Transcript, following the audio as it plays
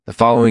The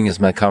following is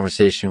my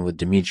conversation with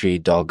Dmitri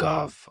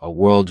Dolgov, a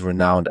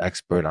world-renowned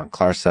expert on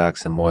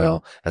Clarsachs and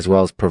Moil, as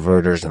well as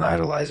perverters and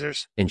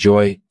idolisers.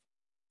 Enjoy.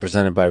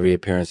 Presented by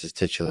Reappearances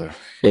Titular.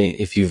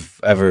 If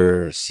you've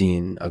ever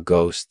seen a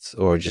ghost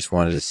or just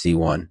wanted to see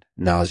one,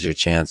 now's your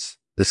chance.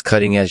 This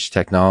cutting-edge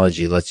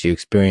technology lets you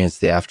experience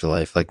the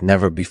afterlife like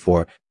never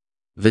before.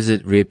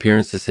 Visit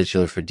Reappearances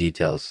Titular for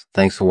details.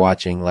 Thanks for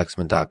watching.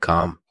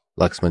 Lexman.com.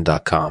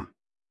 Lexman.com.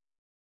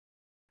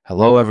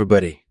 Hello,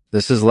 everybody.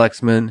 This is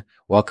Lexman,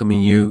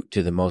 welcoming you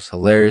to the most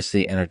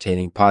hilariously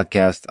entertaining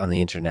podcast on the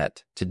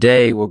internet.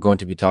 Today, we're going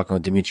to be talking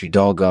with Dmitri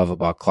Dolgov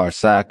about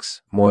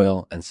Clarsachs,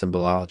 Moil, and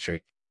Symbololatry.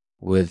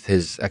 With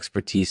his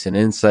expertise and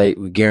insight,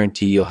 we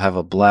guarantee you'll have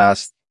a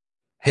blast.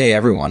 Hey,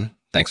 everyone.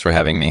 Thanks for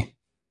having me.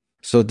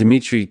 So,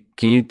 Dmitri,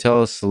 can you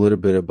tell us a little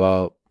bit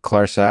about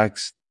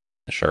Clarsachs?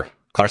 Sure.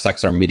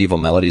 Clarsachs are medieval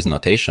melodies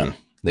notation.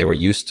 They were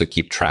used to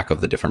keep track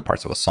of the different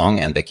parts of a song,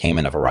 and they came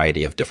in a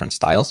variety of different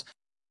styles.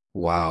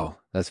 Wow,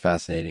 that's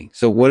fascinating.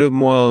 So what do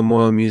Moil and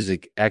Moil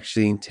music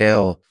actually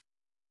entail?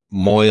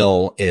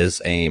 Moil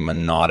is a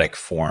monodic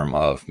form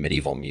of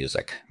medieval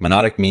music.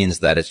 Monodic means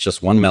that it's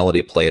just one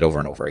melody played over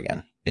and over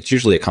again. It's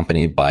usually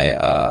accompanied by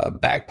a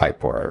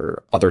bagpipe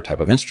or other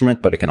type of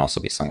instrument, but it can also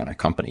be sung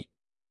unaccompanied.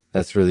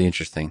 That's really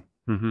interesting.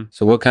 Mm-hmm.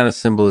 So what kind of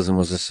symbolism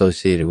was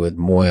associated with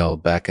Moil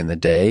back in the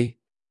day?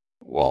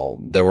 Well,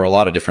 there were a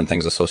lot of different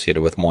things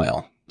associated with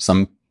Moil.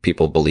 Some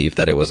people believed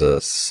that it was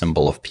a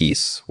symbol of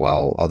peace,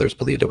 while others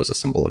believed it was a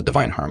symbol of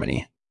divine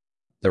harmony.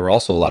 There were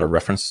also a lot of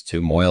reference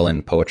to Moil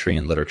in poetry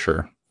and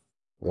literature.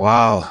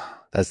 Wow,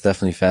 that's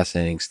definitely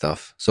fascinating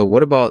stuff. So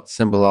what about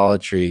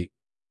symbololatry?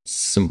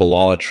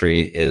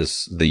 Symbololatry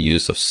is the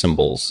use of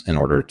symbols in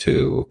order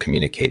to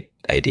communicate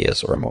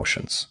ideas or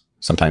emotions.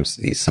 Sometimes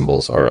these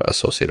symbols are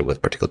associated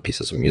with particular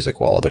pieces of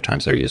music, while other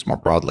times they're used more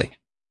broadly.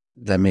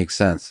 That makes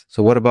sense.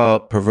 So what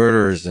about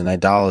perverters and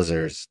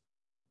idolisers?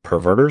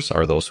 Perverters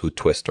are those who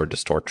twist or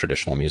distort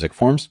traditional music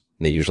forms.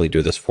 They usually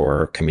do this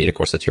for comedic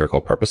or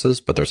satirical purposes,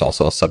 but there's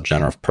also a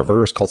subgenre of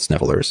perverters called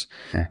snivelers.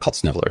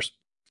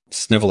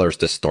 Snivelers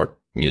distort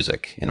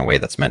music in a way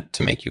that's meant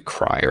to make you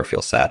cry or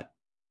feel sad.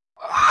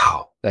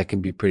 Wow, that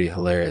can be pretty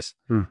hilarious.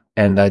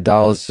 And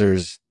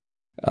idolisers?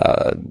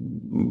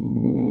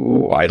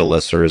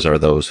 Idolisers are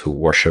those who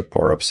worship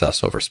or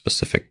obsess over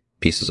specific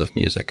pieces of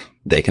music.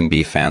 They can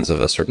be fans of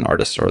a certain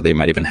artist, or they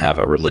might even have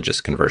a religious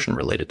conversion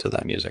related to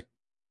that music.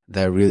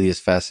 That really is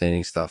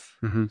fascinating stuff.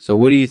 Mm-hmm. So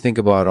what do you think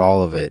about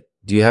all of it?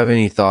 Do you have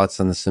any thoughts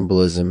on the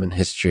symbolism and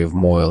history of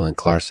Moil and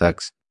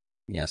Clarsachs?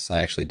 Yes,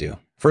 I actually do.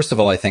 First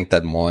of all, I think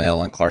that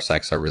Moil and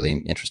Clarsachs are really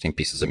interesting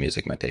pieces of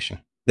music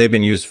notation. They've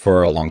been used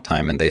for a long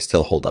time and they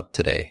still hold up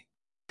today.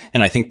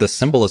 And I think the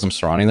symbolism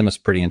surrounding them is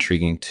pretty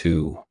intriguing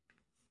too.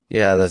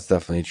 Yeah, that's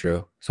definitely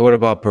true. So what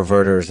about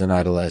perverters and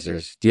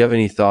idolisers? Do you have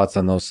any thoughts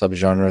on those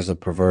subgenres of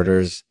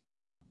perverters?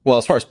 Well,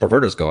 as far as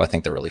perverters go, I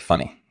think they're really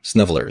funny.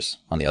 Snivelers,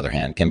 on the other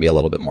hand, can be a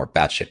little bit more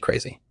batshit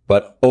crazy.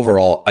 But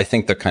overall, I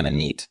think they're kind of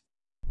neat.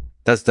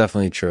 That's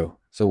definitely true.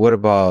 So what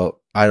about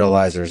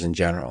idolisers in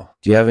general?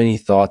 Do you have any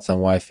thoughts on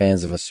why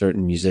fans of a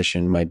certain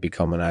musician might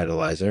become an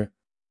idolizer?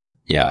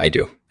 Yeah, I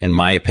do. In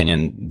my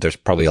opinion, there's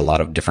probably a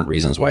lot of different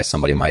reasons why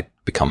somebody might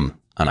become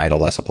an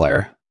idol as a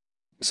player.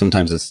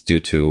 Sometimes it's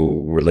due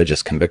to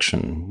religious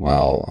conviction,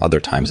 while other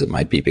times it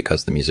might be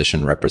because the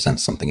musician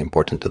represents something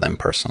important to them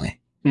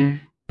personally.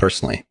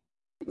 Personally.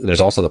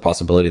 There's also the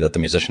possibility that the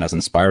musician has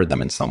inspired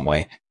them in some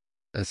way.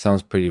 That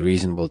sounds pretty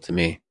reasonable to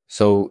me.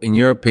 So, in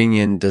your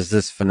opinion, does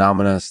this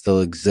phenomenon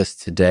still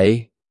exist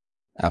today?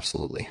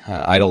 Absolutely.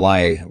 Idol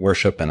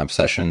worship and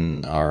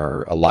obsession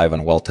are alive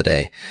and well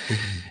today.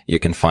 You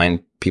can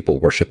find people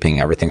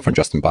worshiping everything from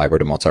Justin Bieber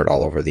to Mozart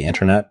all over the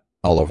internet.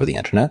 Oh,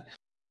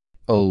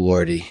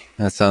 Lordy.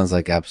 That sounds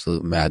like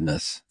absolute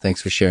madness.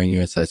 Thanks for sharing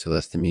your insights with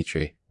us,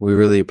 Dmitri. We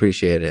really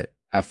appreciate it.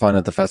 Have fun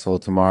at the festival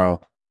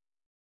tomorrow.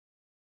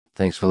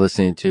 Thanks for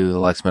listening to the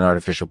Lexman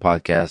Artificial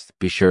Podcast.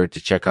 Be sure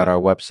to check out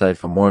our website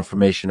for more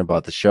information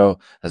about the show,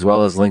 as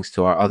well as links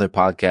to our other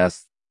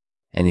podcasts.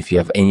 And if you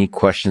have any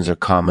questions or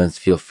comments,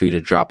 feel free to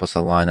drop us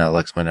a line at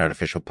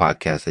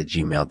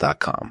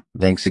lexmanartificialpodcast@gmail.com.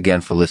 Thanks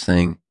again for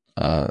listening.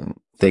 I'll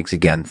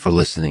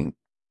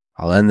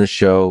end the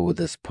show with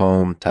this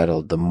poem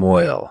titled The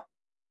Moil.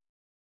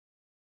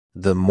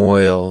 The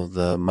Moil,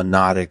 the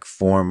monodic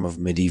form of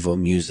medieval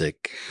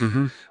music,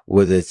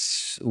 with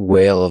its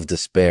wail of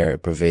despair,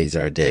 it pervades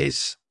our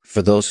days.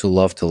 For those who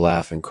love to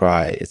laugh and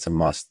cry, it's a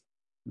must.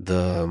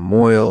 The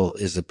Moil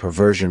is a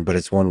perversion, but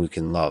it's one we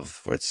can love,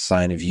 for it's a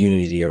sign of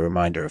unity, a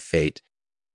reminder of fate.